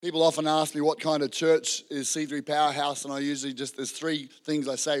People often ask me what kind of church is C3 Powerhouse, and I usually there's three things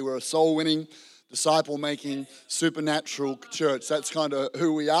I say. We're a soul-winning, disciple-making, supernatural church. That's kind of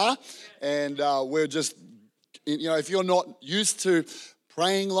who we are, and we're just, if you're not used to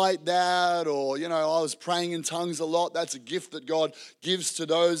praying like that, or, I was praying in tongues a lot. That's a gift that God gives to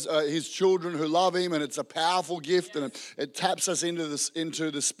those, his children who love him, and it's a powerful gift, and it taps us into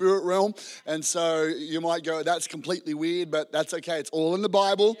the spirit realm. And so you might go, that's completely weird, but that's okay. It's all in the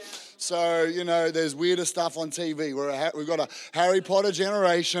Bible. So, there's weirder stuff on TV. We've got a Harry Potter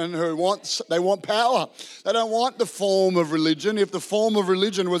generation who they want power. They don't want the form of religion. If the form of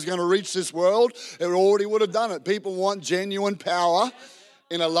religion was going to reach this world, it already would have done it. People want genuine power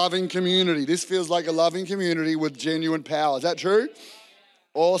in a loving community. This feels like a loving community with genuine power. Is that true?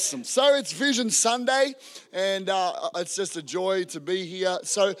 Awesome. So it's Vision Sunday, and it's just a joy to be here.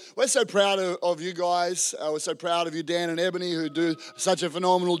 So we're so proud of you guys. We're so proud of you, Dan and Ebony, who do such a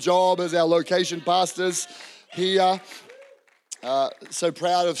phenomenal job as our location pastors here. So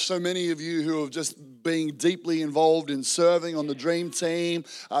proud of so many of you who have just been deeply involved in serving on the Dream Team,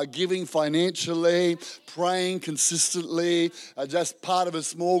 giving financially, praying consistently, just part of a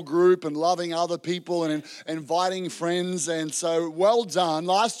small group and loving other people and inviting friends. And so well done.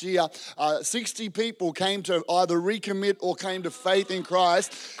 Last year, 60 people came to either recommit or came to faith in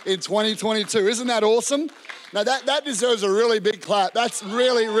Christ in 2022. Isn't that awesome? Now that deserves a really big clap. That's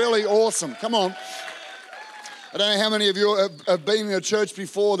really, really awesome. Come on. I don't know how many of you have been in a church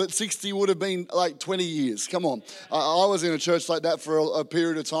before that 60 would have been like 20 years. Come on. I was in a church like that for a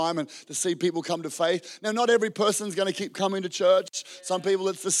period of time, and to see people come to faith. Now, not every person's going to keep coming to church. Some people,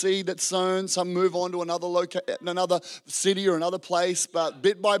 it's the seed that's sown. Some move on to another city or another place. But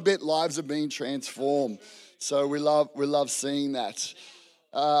bit by bit, lives are being transformed. So we love seeing that.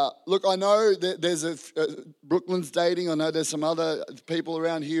 Look, I know that there's Brooklyn's dating. I know there's some other people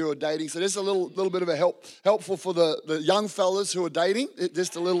around here who are dating. So there's a little bit of a helpful for the young fellas who are dating.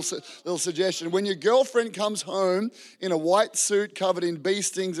 Just a little suggestion. When your girlfriend comes home in a white suit covered in bee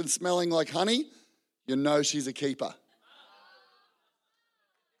stings and smelling like honey, you know she's a keeper.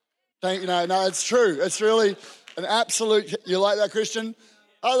 No, it's true. It's really an absolute. You like that, Christian?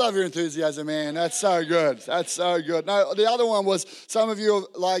 I love your enthusiasm, man. That's so good. That's so good. No, the other one was some of you are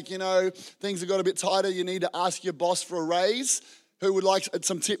like, things have got a bit tighter. You need to ask your boss for a raise. Who would like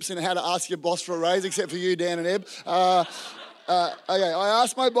some tips in how to ask your boss for a raise, except for you, Dan and Eb? Okay, I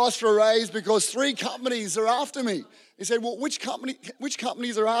asked my boss for a raise because 3 companies are after me. He said, well, which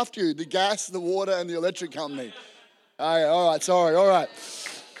companies are after you? The gas, the water, and the electric company. Okay, all right, sorry, all right.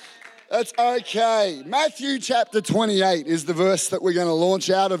 That's okay. Matthew chapter 28 is the verse that we're going to launch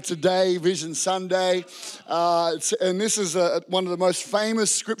out of today, Vision Sunday. And this is one of the most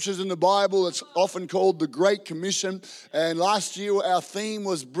famous scriptures in the Bible. It's often called the Great Commission. And last year our theme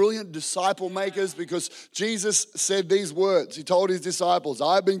was brilliant disciple makers, because Jesus said these words. He told his disciples,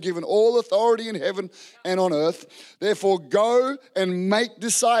 I've been given all authority in heaven and on earth. Therefore go and make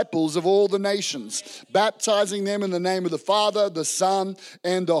disciples of all the nations, baptizing them in the name of the Father, the Son,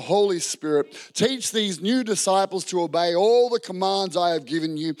 and the Holy Spirit. Teach these new disciples to obey all the commands I have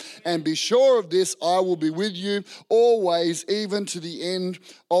given you, and be sure of this, I will be with you always, even to the end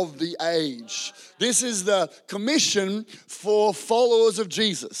of the age. This is the commission for followers of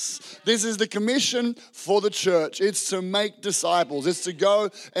Jesus. This is the commission for the church. It's to make disciples. It's to go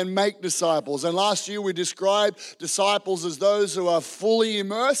and make disciples. And last year we described disciples as those who are fully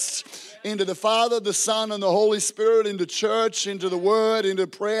immersed into the Father, the Son, and the Holy Spirit, into church, into the Word, into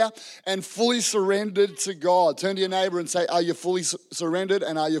prayer, and fully surrendered to God. Turn to your neighbor and say, are you fully surrendered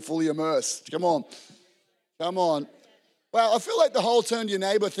and are you fully immersed? Come on. Come on. Well, I feel like the whole turn to your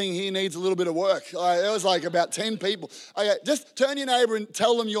neighbor thing here needs a little bit of work. There was like about 10 people. Okay, just turn to your neighbor and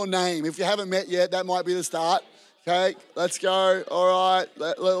tell them your name. If you haven't met yet, that might be the start. Okay, let's go. All right,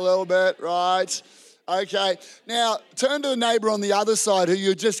 a little bit, right. Okay, now turn to the neighbor on the other side who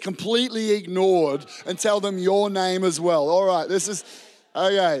you just completely ignored and tell them your name as well. All right, this is,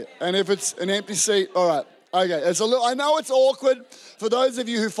 okay, and if it's an empty seat, all right. Okay, I know it's awkward. For those of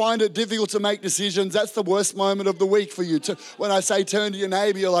you who find it difficult to make decisions, that's the worst moment of the week for you. When I say turn to your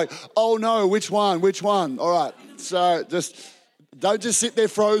neighbor, you're like, oh no, which one? All right, so don't just sit there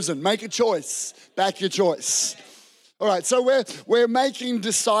frozen. Make a choice. Back your choice. All right, so we're making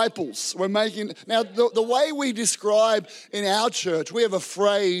disciples. Now the way we describe in our church, we have a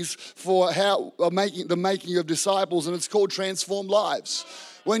phrase for how the making of disciples, and it's called transformed lives.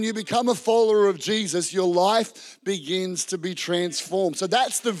 When you become a follower of Jesus, your life begins to be transformed. So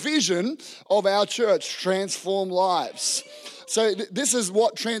that's the vision of our church, transform lives. So this is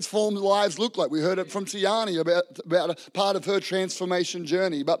what transformed lives look like. We heard it from Tiani about a part of her transformation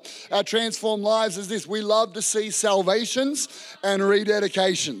journey. But our transformed lives is this. We love to see salvations and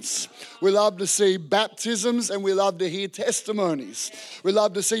rededications. We love to see baptisms and we love to hear testimonies. We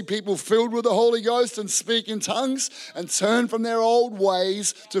love to see people filled with the Holy Ghost and speak in tongues and turn from their old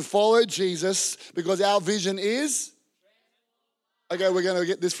ways to follow Jesus, because our vision is... Okay, we're going to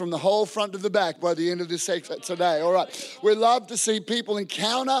get this from the whole front to the back by the end of this section today. All right. We love to see people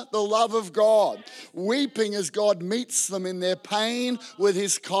encounter the love of God, weeping as God meets them in their pain with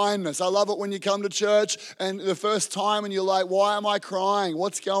his kindness. I love it when you come to church and the first time and you're like, why am I crying?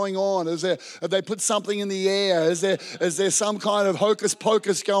 What's going on? Have they put something in the air? Is there some kind of hocus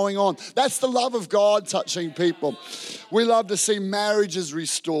pocus going on? That's the love of God touching people. We love to see marriages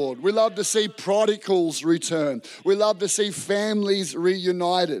restored. We love to see prodigals return. We love to see families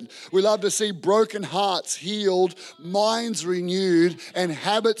reunited. We love to see broken hearts healed, minds renewed, and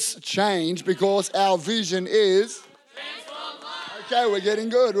habits changed, because our vision is... Okay, we're getting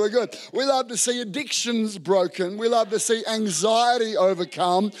good. We're good. We love to see addictions broken. We love to see anxiety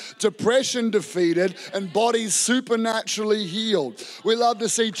overcome, depression defeated, and bodies supernaturally healed. We love to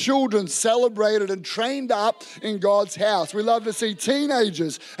see children celebrated and trained up in God's house. We love to see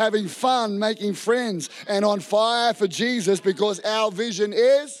teenagers having fun, making friends, and on fire for Jesus, because our vision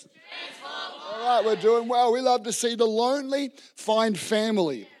is... All right, we're doing well. We love to see the lonely find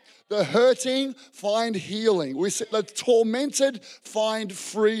family. The hurting find healing. We see the tormented find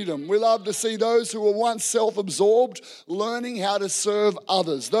freedom. We love to see those who were once self-absorbed learning how to serve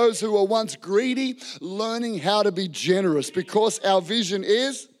others. Those who were once greedy learning how to be generous, because our vision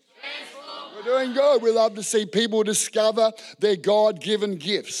is... We're doing good. We love to see people discover their God-given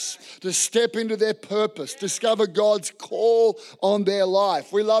gifts, to step into their purpose, discover God's call on their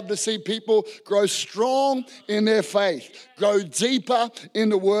life. We love to see people grow strong in their faith, go deeper in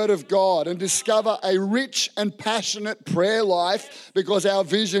the Word of God, and discover a rich and passionate prayer life, because our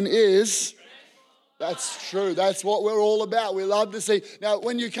vision is... That's true. That's what we're all about. We love to see. Now,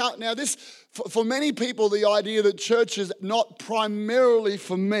 when you come, now this, for many people, the idea that church is not primarily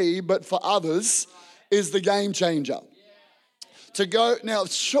for me, but for others, is the game changer. To go, now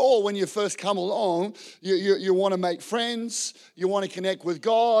sure, when you first come along, you want to make friends, you want to connect with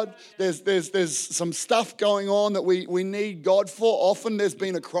God. There's some stuff going on that we need God for. Often there's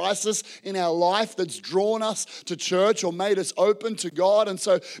been a crisis in our life that's drawn us to church or made us open to God. And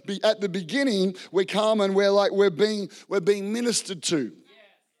so at the beginning, we come and we're being ministered to.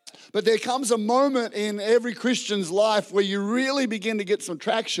 But there comes a moment in every Christian's life where you really begin to get some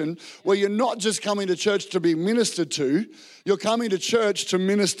traction, where you're not just coming to church to be ministered to, you're coming to church to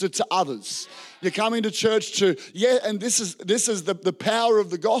minister to others. You're coming to church to, and this is the power of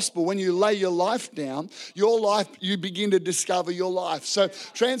the gospel. When you lay your life down, you begin to discover your life. So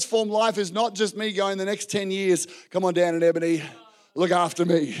transform life is not just me going the next 10 years, come on down at Ebony, look after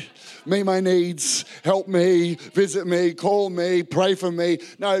me, meet my needs, help me, visit me, call me, pray for me.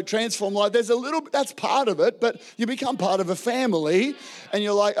 No, transform life. That's part of it, but you become part of a family and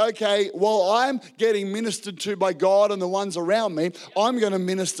you're like, okay, well, I'm getting ministered to by God and the ones around me. I'm going to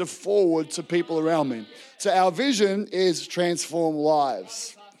minister forward to people around me. So our vision is transform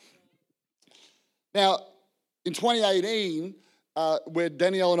lives. Now, in 2018, where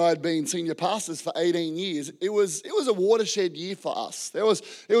Danielle and I had been senior pastors for 18 years, it was a watershed year for us. It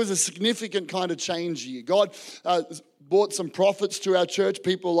was a significant kind of change year. God brought some prophets to our church,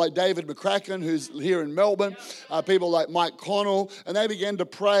 people like David McCracken, who's here in Melbourne, people like Mike Connell, and they began to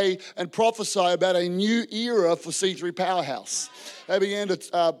pray and prophesy about a new era for C3 Powerhouse. They began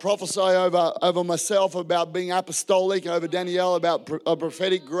to prophesy over myself about being apostolic, over Danielle about a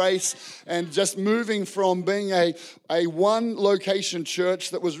prophetic grace, and just moving from being a one location church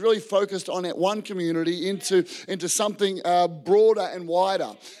that was really focused on that one community into something broader and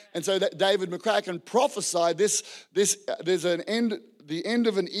wider. And so that David McCracken prophesied there's the end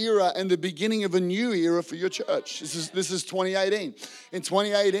of an era and the beginning of a new era for your church. This is 2018. In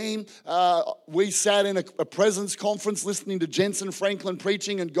 2018, we sat in a presence conference listening to Jensen Franklin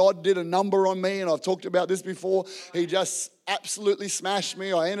preaching, and God did a number on me, and I've talked about this before. He just absolutely smashed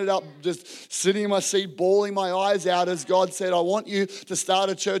me. I ended up just sitting in my seat, bawling my eyes out as God said, I want you to start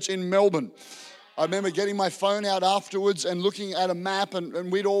a church in Melbourne. I remember getting my phone out afterwards and looking at a map, and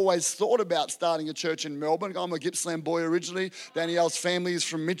we'd always thought about starting a church in Melbourne. I'm a Gippsland boy originally. Danielle's family is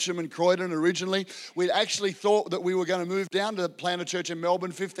from Mitcham and Croydon originally. We'd actually thought that we were going to move down to plant a church in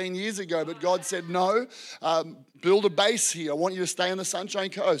Melbourne 15 years ago, but God said, no, build a base here. I want you to stay on the Sunshine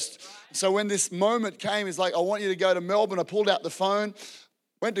Coast. So when this moment came, he's like, I want you to go to Melbourne. I pulled out the phone.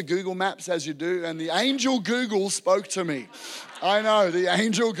 Went to Google Maps, as you do, and the angel Google spoke to me. I know, the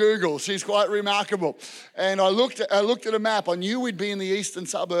angel Google. She's quite remarkable. And I looked at a map. I knew we'd be in the eastern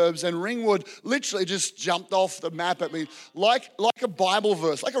suburbs, and Ringwood literally just jumped off the map at me like a Bible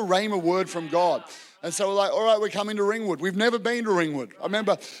verse, like a rhema word from God. And so we're like, all right, we're coming to Ringwood. We've never been to Ringwood. I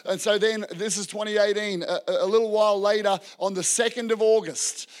remember, and so then this is 2018. A little while later, on the 2nd of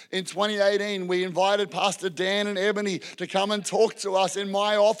August in 2018, we invited Pastor Dan and Ebony to come and talk to us in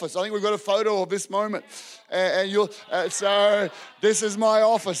my office. I think we've got a photo of this moment. So this is my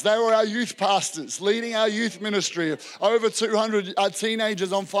office. They were our youth pastors leading our youth ministry. Over 200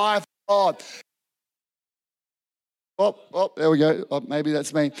 teenagers on fire for God. Oh, there we go. Oh, maybe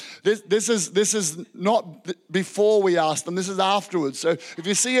that's me. This is not before we asked them. This is afterwards. So if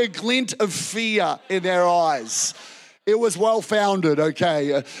you see a glint of fear in their eyes, it was well-founded,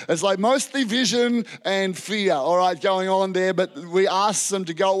 okay? It's like mostly vision and fear, all right, going on there. But we asked them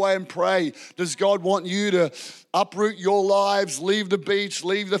to go away and pray. Does God want you to uproot your lives, leave the beach,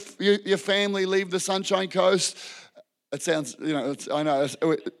 leave your family, leave the Sunshine Coast? It sounds, I know,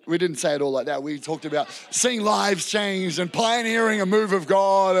 we didn't say it all like that. We talked about seeing lives changed and pioneering a move of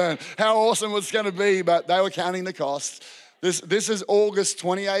God and how awesome it's going to be, but they were counting the cost. This is August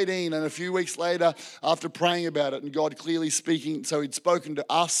 2018, and a few weeks later, after praying about it and God clearly speaking, so he'd spoken to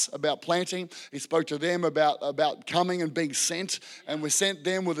us about planting, he spoke to them about coming and being sent, and we sent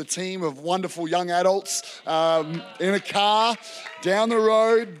them with a team of wonderful young adults in a car down the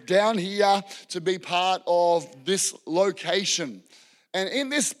road, down here, to be part of this location. And in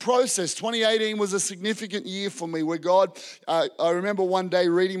this process, 2018 was a significant year for me where God, I remember one day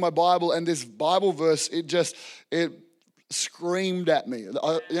reading my Bible, and this Bible verse, it screamed at me.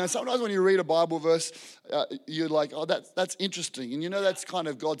 Sometimes when you read a Bible verse, you're like, oh, that's interesting. And that's kind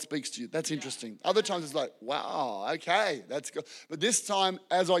of God speaks to you. That's interesting. Other times it's like, wow, okay, that's good. But this time,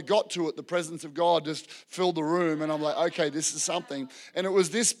 as I got to it, the presence of God just filled the room. And I'm like, okay, this is something. And it was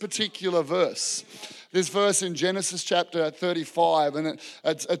this particular verse. This verse in Genesis chapter 35. And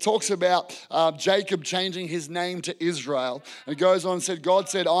it talks about Jacob changing his name to Israel. And it goes on and said, God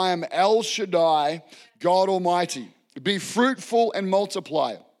said, I am El Shaddai, God Almighty. Be fruitful and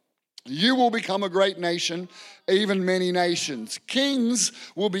multiply. You will become a great nation, even many nations. Kings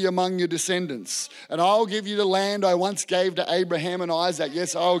will be among your descendants. And I'll give you the land I once gave to Abraham and Isaac.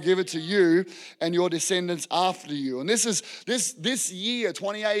 Yes, I'll give it to you and your descendants after you. And this year,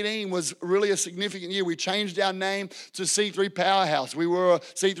 2018, was really a significant year. We changed our name to C3 Powerhouse. We were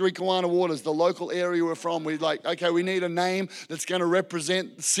C3 Kawana Waters, the local area we're from. We're like, okay, we need a name that's going to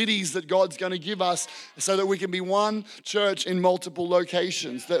represent cities that God's going to give us so that we can be one church in multiple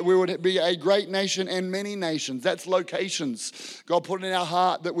locations, that we would be a great nation and many nations. That's locations. God put it in our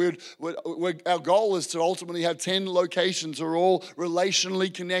heart that our goal is to ultimately have 10 locations who are all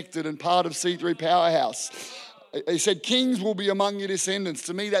relationally connected and part of C3 Powerhouse. He said, kings will be among your descendants.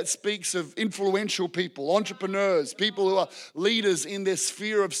 To me, that speaks of influential people, entrepreneurs, people who are leaders in their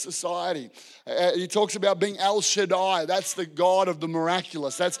sphere of society. He talks about being El Shaddai. That's the God of the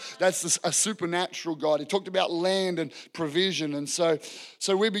miraculous. That's a supernatural God. He talked about land and provision. And so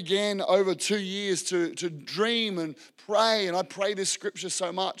we began over 2 years to dream and pray, and I pray this scripture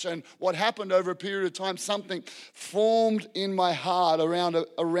so much. And what happened over a period of time, something formed in my heart around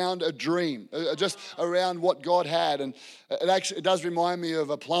a dream, just around what God had. And it does remind me of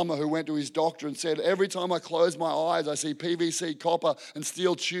a plumber who went to his doctor and said, every time I close my eyes, I see PVC, copper, and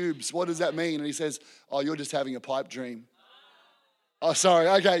steel tubes. What does that mean? And he says, oh, you're just having a pipe dream. Oh, sorry.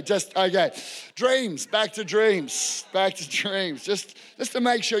 Okay, okay. Dreams, back to dreams, just to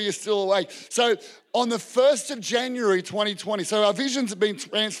make sure you're still awake. So on the 1st of January 2020, so our visions have been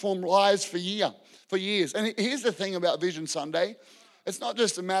transformed lives for years. And here's the thing about Vision Sunday. It's not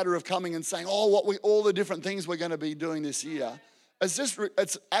just a matter of coming and saying, all the different things we're going to be doing this year.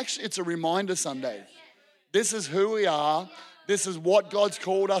 It's a reminder Sunday. This is who we are. This is what God's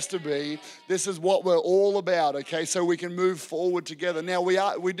called us to be. This is what we're all about, okay? So we can move forward together. Now,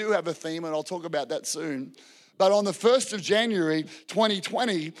 we do have a theme, and I'll talk about that soon. But on the 1st of January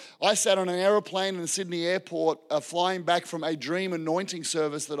 2020, I sat on an aeroplane in the Sydney airport flying back from a dream anointing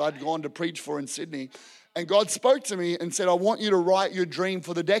service that I'd gone to preach for in Sydney. And God spoke to me and said, I want you to write your dream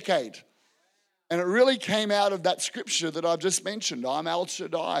for the decade. And it really came out of that scripture that I've just mentioned. I'm El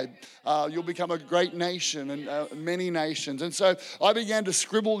Shaddai. You'll become a great nation and many nations. And so I began to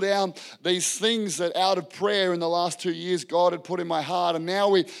scribble down these things that out of prayer in the last 2 years God had put in my heart. And now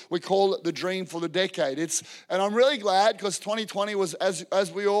we call it the dream for the decade. And I'm really glad because 2020 was,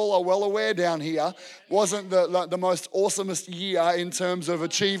 as we all are well aware down here, wasn't the most awesomest year in terms of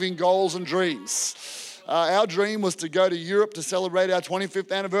achieving goals and dreams. Our dream was to go to Europe to celebrate our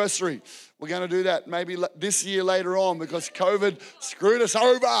 25th anniversary. We're going to do that maybe this year later on because COVID screwed us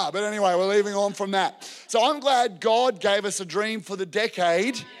over. But anyway, we're leaving on from that. So I'm glad God gave us a dream for the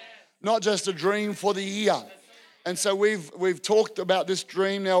decade, not just a dream for the year. And so we've talked about this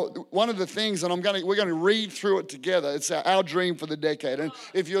dream. Now, one of the things, and we're going to read through it together. It's our dream for the decade. And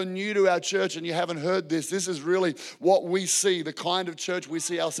if you're new to our church and you haven't heard this is really what we see, the kind of church we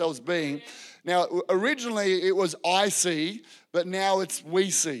see ourselves being. Now, originally it was I see, but now it's we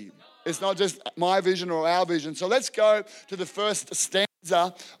see. It's not just my vision or our vision. So let's go to the first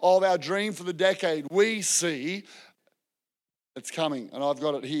stanza of our dream for the decade. We see. It's coming, and I've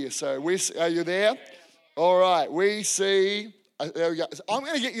got it here. So are you there? All right, we see, there we go. So I'm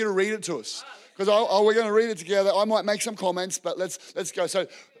going to get you to read it to us because we're going to read it together. I might make some comments, but let's go. So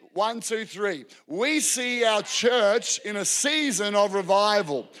 1, 2, 3. We see our church in a season of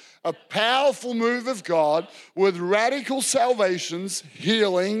revival, a powerful move of God with radical salvations,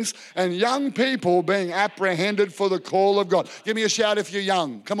 healings, and young people being apprehended for the call of God. Give me a shout if you're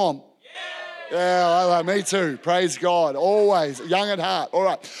young. Come on. Yeah, me too. Praise God. Always young at heart. All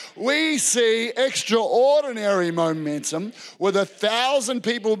right. We see extraordinary momentum with 1,000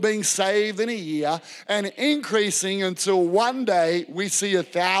 people being saved in a year and increasing until one day we see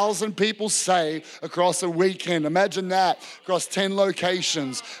 1,000 people saved across a weekend. Imagine that, across 10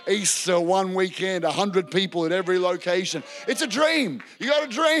 locations. Easter, one weekend, 100 people at every location. It's a dream. You got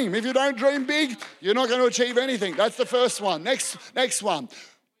to dream. If you don't dream big, you're not going to achieve anything. That's the first one. Next one.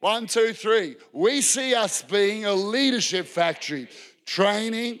 1, 2, 3. We see us being a leadership factory,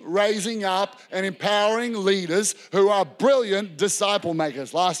 training, raising up, and empowering leaders who are brilliant disciple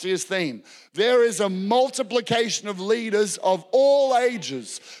makers. Last year's theme. There is a multiplication of leaders of all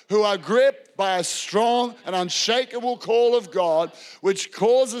ages who are gripped by a strong and unshakable call of God, which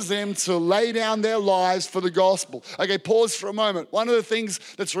causes them to lay down their lives for the gospel. Okay, pause for a moment. One of the things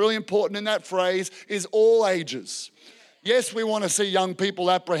that's really important in that phrase is all ages. Yes, we want to see young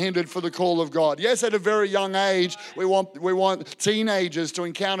people apprehended for the call of God. Yes, at a very young age, we want teenagers to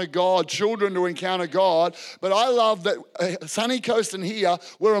encounter God, children to encounter God. But I love that Sunny Coast and here,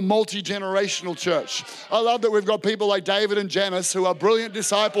 we're a multi-generational church. I love that we've got people like David and Janice who are brilliant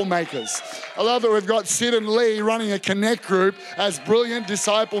disciple makers. I love that we've got Sid and Lee running a connect group as brilliant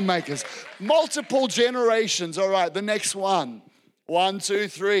disciple makers. Multiple generations. All right, the next one. 1, 2,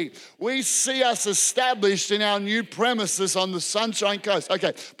 3. We see us established in our new premises on the Sunshine Coast.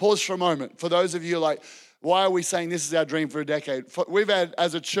 Okay, pause for a moment. For those of you like, why are we saying this is our dream for a decade? We've had,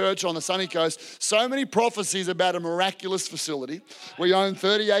 as a church on the sunny coast, so many prophecies about a miraculous facility. We own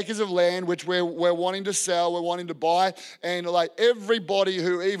 30 acres of land, which we're wanting to sell, we're wanting to buy. And like everybody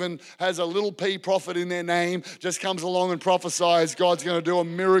who even has a little p prophet in their name just comes along and prophesies God's going to do a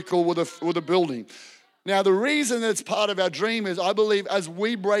miracle with a building. Now, the reason it's part of our dream is I believe as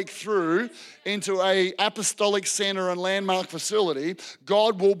we break through into a apostolic center and landmark facility,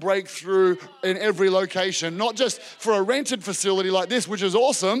 God will break through in every location, not just for a rented facility like this, which is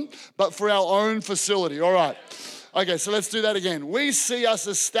awesome, but for our own facility. All right. Okay, so let's do that again. We see us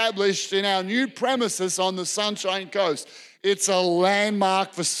established in our new premises on the Sunshine Coast. It's a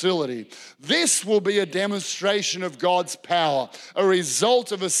landmark facility. This will be a demonstration of God's power, a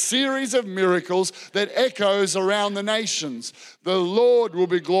result of a series of miracles that echoes around the nations. The Lord will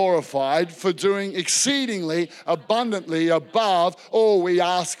be glorified for doing exceedingly abundantly above all we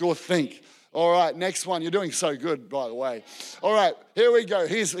ask or think. All right, next one. You're doing so good, by the way. All right, here we go.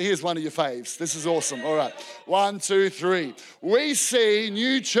 Here's one of your faves. This is awesome. All right, 1, 2, 3. We see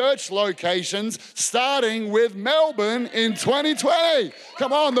new church locations starting with Melbourne in 2020.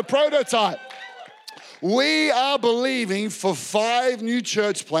 Come on, the prototype. We are believing for 5 new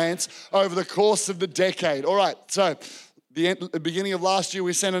church plants over the course of the decade. All right, so the beginning of last year,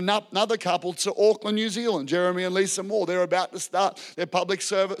 we sent another couple to Auckland, New Zealand, Jeremy and Lisa Moore. They're about to start their public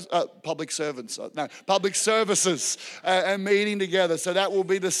services and meeting together. So that will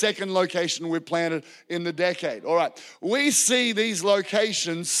be the second location we've planted in the decade. All right. We see these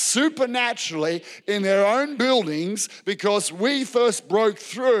locations supernaturally in their own buildings because we first broke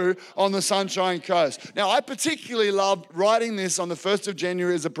through on the Sunshine Coast. Now, I particularly loved writing this on the 1st of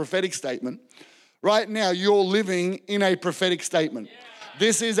January as a prophetic statement. Right now, you're living in a prophetic statement.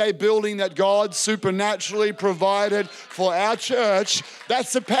 This is a building that God supernaturally provided for our church.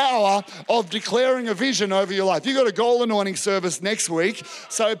 That's the power of declaring a vision over your life. You've got a goal anointing service next week.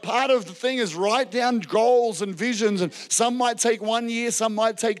 So part of the thing is write down goals and visions. And some might take 1 year, some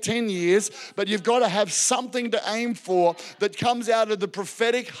might take 10 years. But you've got to have something to aim for that comes out of the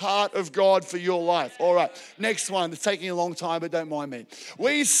prophetic heart of God for your life. All right, next one. It's taking a long time, but don't mind me.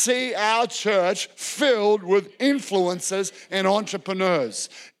 We see our church filled with influencers and entrepreneurs.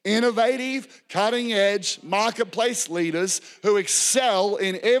 Innovative, cutting-edge marketplace leaders who excel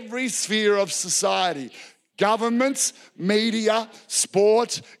in every sphere of society. Governments, media,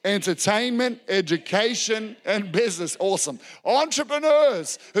 sport, entertainment, education, and business. Awesome.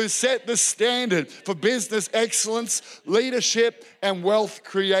 Entrepreneurs who set the standard for business excellence, leadership, and wealth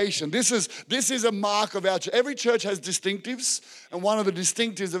creation. This is a mark of our church. Every church has distinctives, and one of the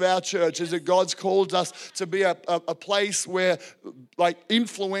distinctives of our church is that God's called us to be a place where like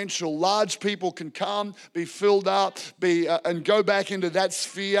influential, large people can come, be filled up, and go back into that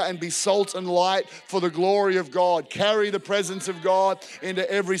sphere and be salt and light for the glory of God. Carry the presence of God into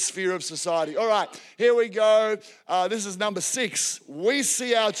every sphere of society. All right, here we go. This is number 6. We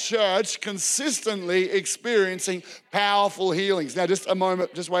see our church consistently experiencing powerful healings. Now, just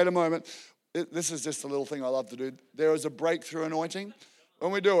wait a moment. This is just a little thing I love to do. There is a breakthrough anointing.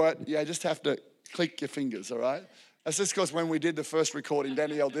 When we do it, you just have to click your fingers, all right? That's just because when we did the first recording,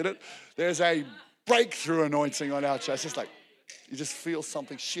 Danielle did it. There's a breakthrough anointing on our church. It's just like, you just feel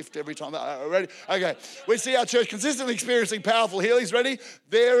something shift every time. Ready? Okay. We see our church consistently experiencing powerful healings. Ready?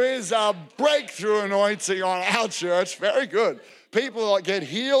 There is a breakthrough anointing on our church. Very good. People get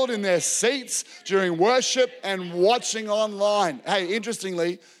healed in their seats during worship and watching online. Hey,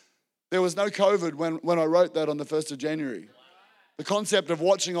 interestingly, there was no COVID when I wrote that on the 1st of January. The concept of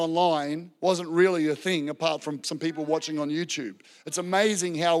watching online wasn't really a thing apart from some people watching on YouTube. It's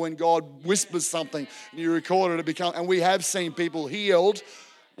amazing how when God whispers something and you record it, and we have seen people healed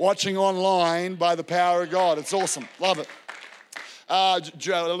watching online by the power of God. It's awesome. Love it.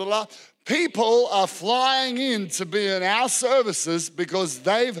 People are flying in to be in our services because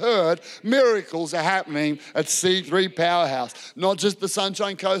they've heard miracles are happening at C3 Powerhouse. Not just the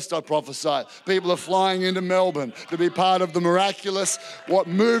Sunshine Coast, I prophesy. People are flying into Melbourne to be part of the miraculous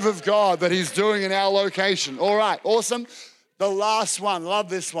move of God that He's doing in our location. All right, awesome. The last one, love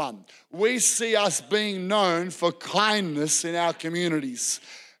this one. We see us being known for kindness in our communities.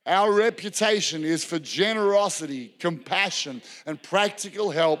 Our reputation is for generosity, compassion, and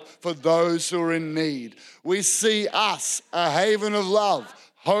practical help for those who are in need. We see us a haven of love,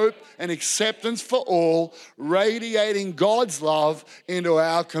 hope, and acceptance for all, radiating God's love into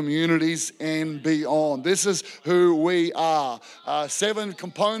our communities and beyond. This is who we are. 7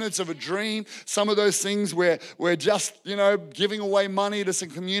 components of a dream. Some of those things we're just, giving away money to some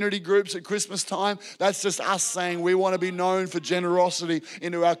community groups at Christmas time. That's just us saying we want to be known for generosity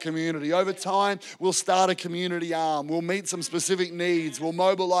into our community. Over time, we'll start a community arm. We'll meet some specific needs. We'll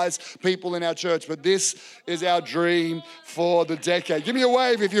mobilize people in our church. But this is our dream for the decade. Give me a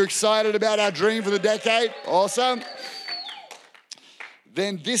wave if you're excited about our dream for the decade. Awesome.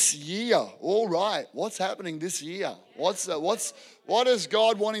 Then this year, all right, what's happening this year? What is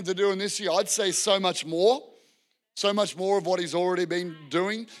God wanting to do in this year? I'd say so much more of what He's already been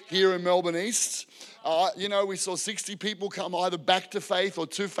doing here in Melbourne East. We saw 60 people come either back to faith or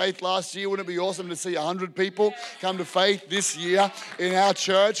to faith last year. Wouldn't it be awesome to see 100 people come to faith this year in our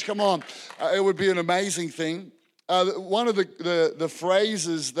church? Come on, it would be an amazing thing. One of the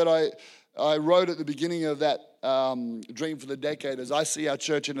phrases that I wrote at the beginning of that dream for the decade is, I see our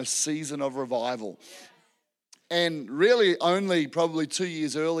church in a season of revival. And really only probably 2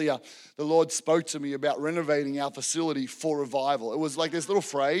 years earlier, the Lord spoke to me about renovating our facility for revival. It was like this little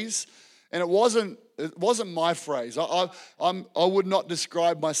phrase, and it wasn't my phrase. I would not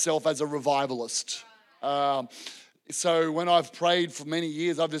describe myself as a revivalist. So when I've prayed for many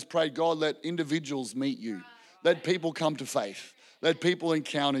years, I've just prayed, God, let individuals meet you. Let people come to faith. Let people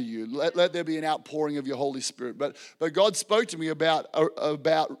encounter you. Let there be an outpouring of your Holy Spirit. But God spoke to me about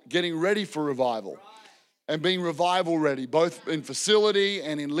getting ready for revival and being revival ready, both in facility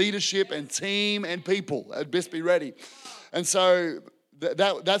and in leadership and team and people. I'd best be ready. And so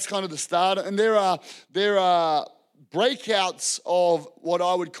that's kind of the start. And there are breakouts of what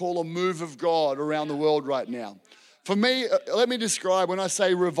I would call a move of God around the world right now. For me, let me describe, when I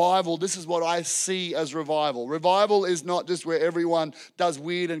say revival, this is what I see as revival. Revival is not just where everyone does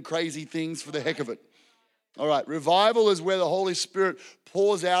weird and crazy things for the heck of it. All right, revival is where the Holy Spirit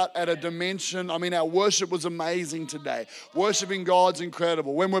pours out at a dimension. I mean, our worship was amazing today. Worshiping God's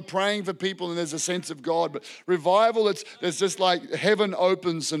incredible. When we're praying for people and there's a sense of God, but revival, there's just like heaven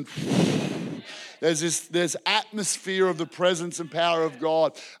opens and there's atmosphere of the presence and power of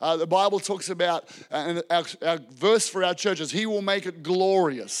God. The Bible talks about, and our verse for our church is, He will make it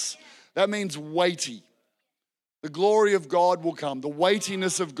glorious. That means weighty. The glory of God will come. The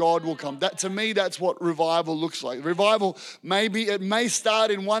weightiness of God will come. That, to me, that's what revival looks like. Revival, it may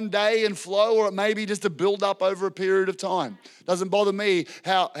start in one day and flow, or it may be just a build up over a period of time. Doesn't bother me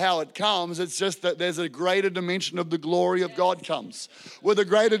how it comes. It's just that there's a greater dimension of the glory of God comes. With a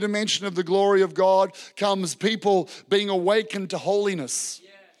greater dimension of the glory of God comes people being awakened to holiness.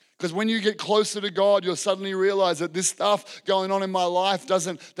 Because when you get closer to God, you'll suddenly realize that this stuff going on in my life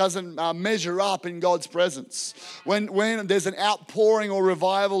doesn't measure up in God's presence. When there's an outpouring or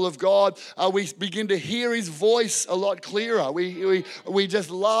revival of God, we begin to hear His voice a lot clearer. We just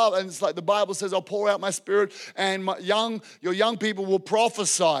love, and it's like the Bible says, I'll pour out my Spirit, and your young people will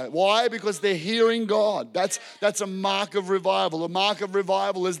prophesy. Why? Because they're hearing God. That's a mark of revival. A mark of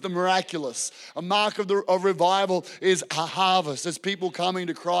revival is the miraculous. A mark of revival is a harvest. It's people coming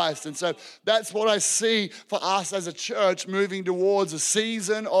to Christ. And so that's what I see for us as a church, moving towards a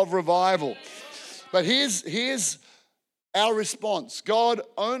season of revival. But here's our response. God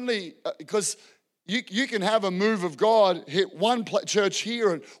only, because you can have a move of God, hit one church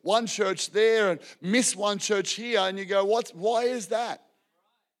here and one church there and miss one church here, and you go, why is that?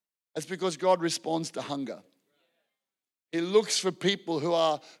 That's because God responds to hunger. He looks for people who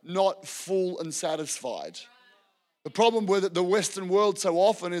are not full and satisfied. The problem with the Western world so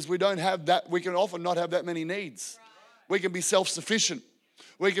often is we don't have that. We can often not have that many needs. We can be self-sufficient.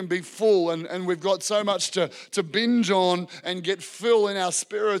 We can be full, and we've got so much to binge on and get fill in our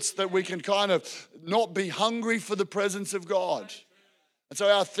spirits that we can kind of not be hungry for the presence of God. And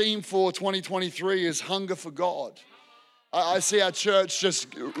so our theme for 2023 is hunger for God. I see our church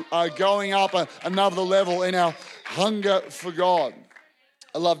just going up another level in our hunger for God.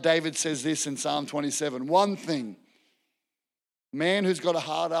 I love David says this in Psalm 27. One thing. Man who's got a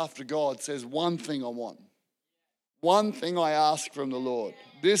heart after God says, one thing I want. One thing I ask from the Lord.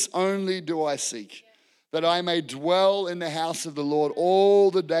 This only do I seek, that I may dwell in the house of the Lord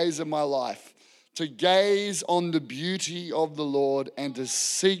all the days of my life, to gaze on the beauty of the Lord and to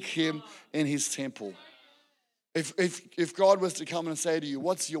seek Him in His temple. If God was to come and say to you,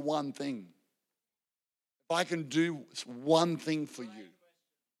 what's your one thing? If I can do one thing for you,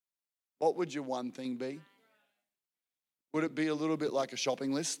 what would your one thing be? Would it be a little bit like a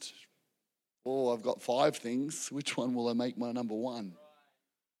shopping list? Oh, I've got 5 things. Which one will I make my number one?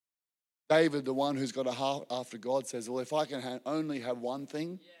 David, the one who's got a heart after God, says, well, if I can only have one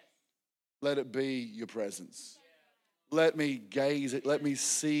thing, let it be your presence. Let me gaze it. Let me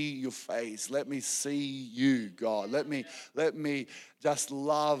see your face. Let me see you, God. Let me just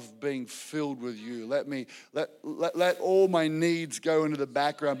love being filled with you. Let all my needs go into the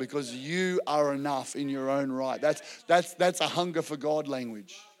background because you are enough in your own right. That's a hunger for God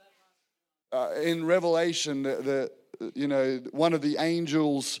language. In Revelation, one of the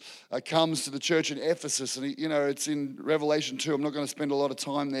angels comes to the church in Ephesus, and it's in Revelation 2. I'm not going to spend a lot of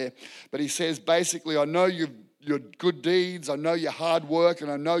time there, but he says basically, I know your good deeds, I know your hard work,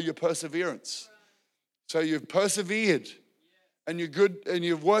 and I know your perseverance. So you've persevered, and you're good, and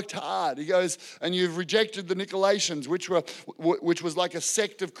you've worked hard. He goes, and you've rejected the Nicolaitans, which was like a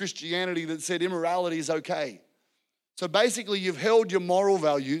sect of Christianity that said immorality is okay. So basically, you've held your moral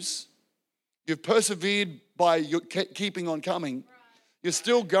values, you've persevered by your keeping on coming, you're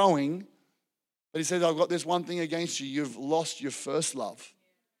still going, but he says, I've got this one thing against you. You've lost your first love.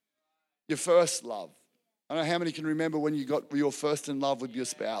 Your first love. I don't know how many can remember when you got your first in love with your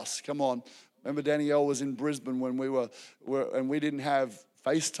spouse. Come on. Remember Danielle was in Brisbane when we didn't have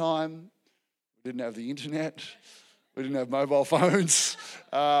FaceTime. We didn't have the internet. We didn't have mobile phones.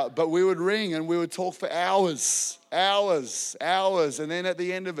 But we would ring and we would talk for hours. And then at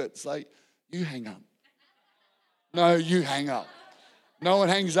the end of it, it's like, you hang up. No, you hang up. No one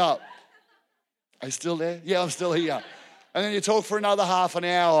hangs up. Are you still there? Yeah, I'm still here. And then you talk for another half an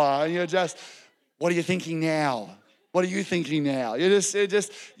hour and you're just... What are you thinking now? What are you thinking now? You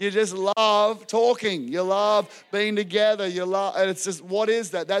just love talking. You love being together. And it's just, what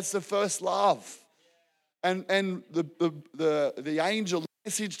is that? That's the first love. And the angel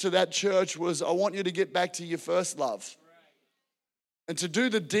message to that church was, I want you to get back to your first love. And to do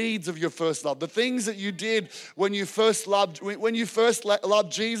the deeds of your first love. The things that you did when you first loved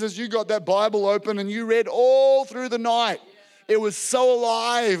Jesus, you got that Bible open and you read all through the night. It was so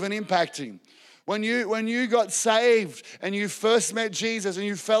alive and impacting. When you got saved and you first met Jesus and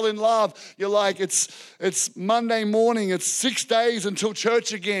you fell in love, you're like, it's Monday morning, it's 6 days until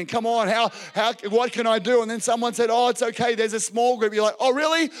church again. Come on, what can I do? And then someone said, oh, it's okay, there's a small group. You're like, oh,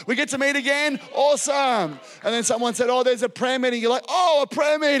 really? We get to meet again? Awesome. And then someone said, oh, there's a prayer meeting. You're like, oh, a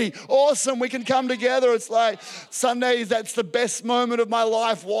prayer meeting. Awesome, we can come together. It's like Sundays, that's the best moment of my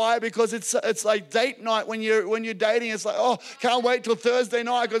life. Why? Because it's like date night when you're dating. It's like, oh, can't wait till Thursday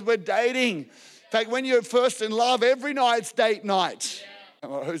night because we're dating. In fact, when you're first in love, every night's date night.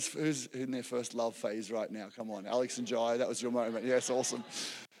 Yeah. Who's in their first love phase right now? Come on, Alex and Jai, that was your moment. Yes, awesome.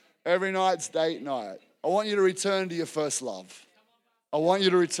 Every night's date night. I want you to return to your first love. I want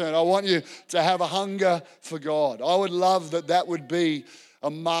you to return. I want you to have a hunger for God. I would love that would be a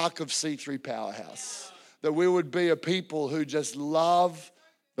mark of C3 Powerhouse. That we would be a people who just love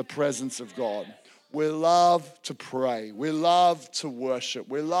the presence of God. We love to pray. We love to worship.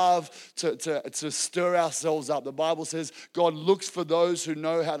 We love to stir ourselves up. The Bible says God looks for those who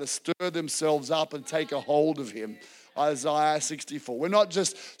know how to stir themselves up and take a hold of him. Isaiah 64. We're not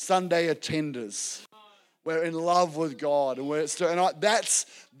just Sunday attenders. We're in love with God. And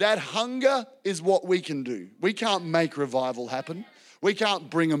that hunger is what we can do. We can't make revival happen. We can't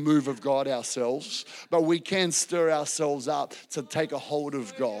bring a move of God ourselves, but we can stir ourselves up to take a hold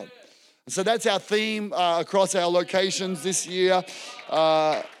of God. So that's our theme across our locations this year.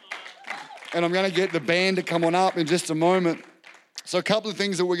 And I'm going to get the band to come on up in just a moment. So a couple of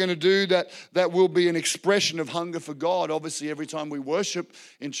things that we're going to do that will be an expression of hunger for God. Obviously, every time we worship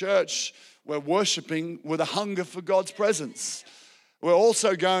in church, we're worshiping with a hunger for God's presence. We're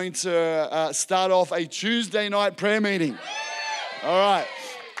also going to start off a Tuesday night prayer meeting. All right.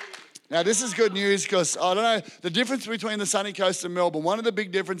 Now, this is good news because, I don't know, the difference between the sunny coast and Melbourne, one of the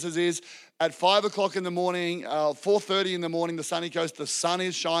big differences is at 5 o'clock in the morning, 4:30 in the morning, the sunny coast, the sun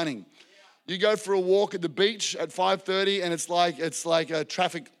is shining. You go for a walk at the beach at 5:30 and it's like a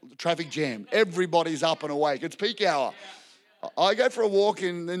traffic jam. Everybody's up and awake. It's peak hour. I go for a walk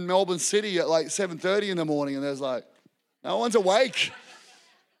in Melbourne City at like 7:30 in the morning and there's like, no one's awake.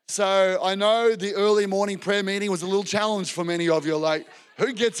 So I know the early morning prayer meeting was a little challenge for many of you. Like,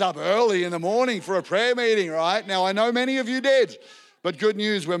 who gets up early in the morning for a prayer meeting, right? Now, I know many of you did. But good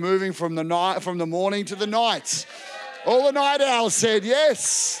news, we're moving from the morning to the night. All the night owls said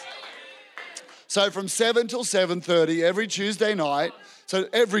yes. So from 7 till 7:30 every Tuesday night,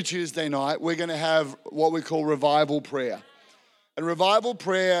 we're going to have what we call revival prayer. And revival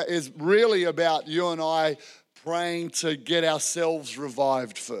prayer is really about you and I praying to get ourselves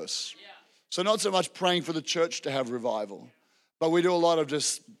revived first. So not so much praying for the church to have revival, but we do a lot of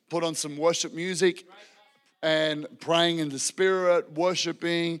just put on some worship music and praying in the spirit,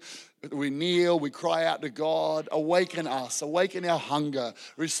 worshiping. We kneel, we cry out to God, awaken us, awaken our hunger,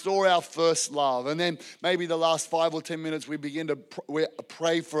 restore our first love. And then maybe the last 5 or 10 minutes, we begin to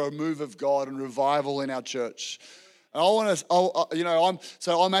pray for a move of God and revival in our church. And I'm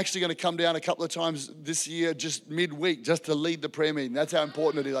actually going to come down a couple of times this year, just midweek, just to lead the prayer meeting. That's how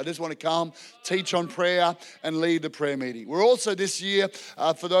important it is. I just want to come, teach on prayer, and lead the prayer meeting. We're also this year,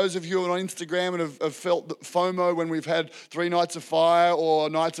 for those of you who are on Instagram and have felt FOMO when we've had 3 nights of fire or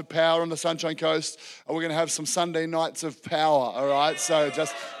nights of power on the Sunshine Coast, we're going to have some Sunday nights of power, all right? So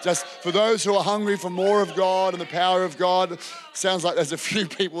just for those who are hungry for more of God and the power of God, sounds like there's a few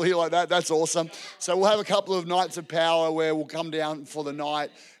people here like that. That's awesome. So we'll have a couple of nights of power where we'll come down for the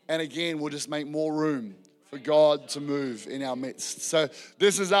night. And again, we'll just make more room for God to move in our midst. So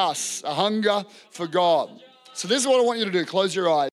this is us, a hunger for God. So this is what I want you to do. Close your eyes.